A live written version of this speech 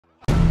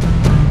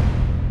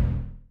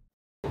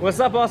What's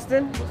up,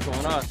 Austin? What's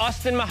going on?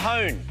 Austin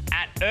Mahone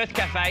at Earth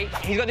Cafe.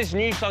 He's got this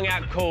new song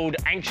out called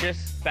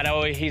Anxious, that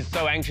he's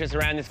so anxious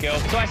around this girl.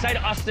 So I say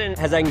to Austin...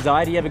 Has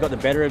anxiety ever got the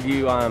better of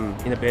you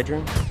in the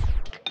bedroom?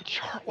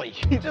 Charlie,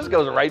 he just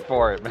goes right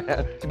for it, man.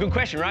 It's a good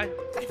question, right?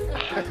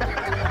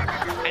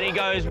 And he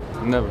goes...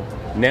 Never.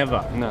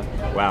 Never? No.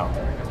 Wow.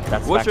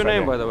 That's What's your right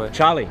name, there. by the way?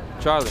 Charlie.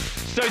 Charlie.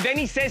 So then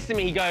he says to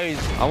me, he goes...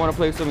 I want to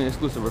play something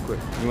exclusive real quick.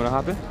 You want to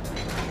hop in?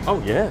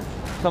 Oh, yeah.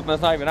 Something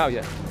that's not even out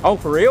yet. Oh,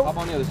 for real? Hop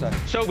on the other side.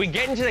 So we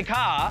get into the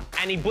car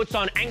and he puts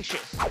on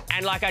Anxious.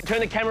 And like I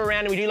turn the camera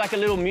around and we do like a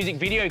little music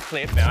video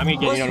clip. I'm gonna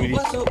get on with you.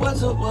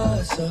 What's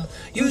up?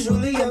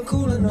 Usually I'm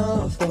cool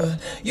enough,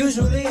 but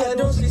usually I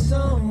don't see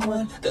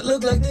someone that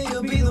look like they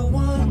could be the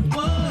one.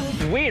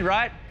 Weird,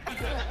 right?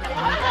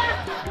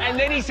 And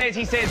then he says,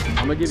 I'm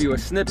gonna give you a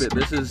snippet.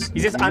 This is...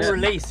 Is this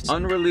unreleased?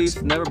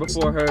 Unreleased, never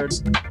before heard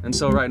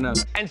until right now.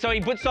 and so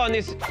he puts on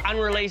this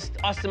unreleased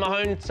Austin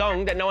Mahone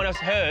song that no one else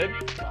heard.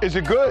 Is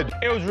it good?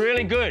 It was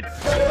really good.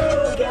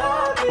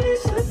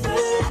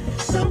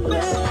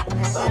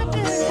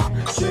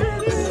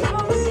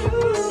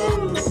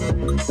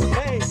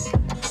 Hey!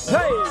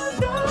 Hey!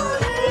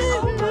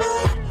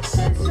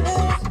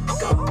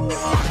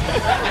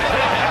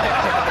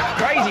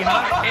 Crazy,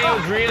 huh? It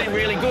was really,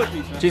 really good.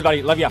 Cheers,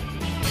 buddy. Love ya.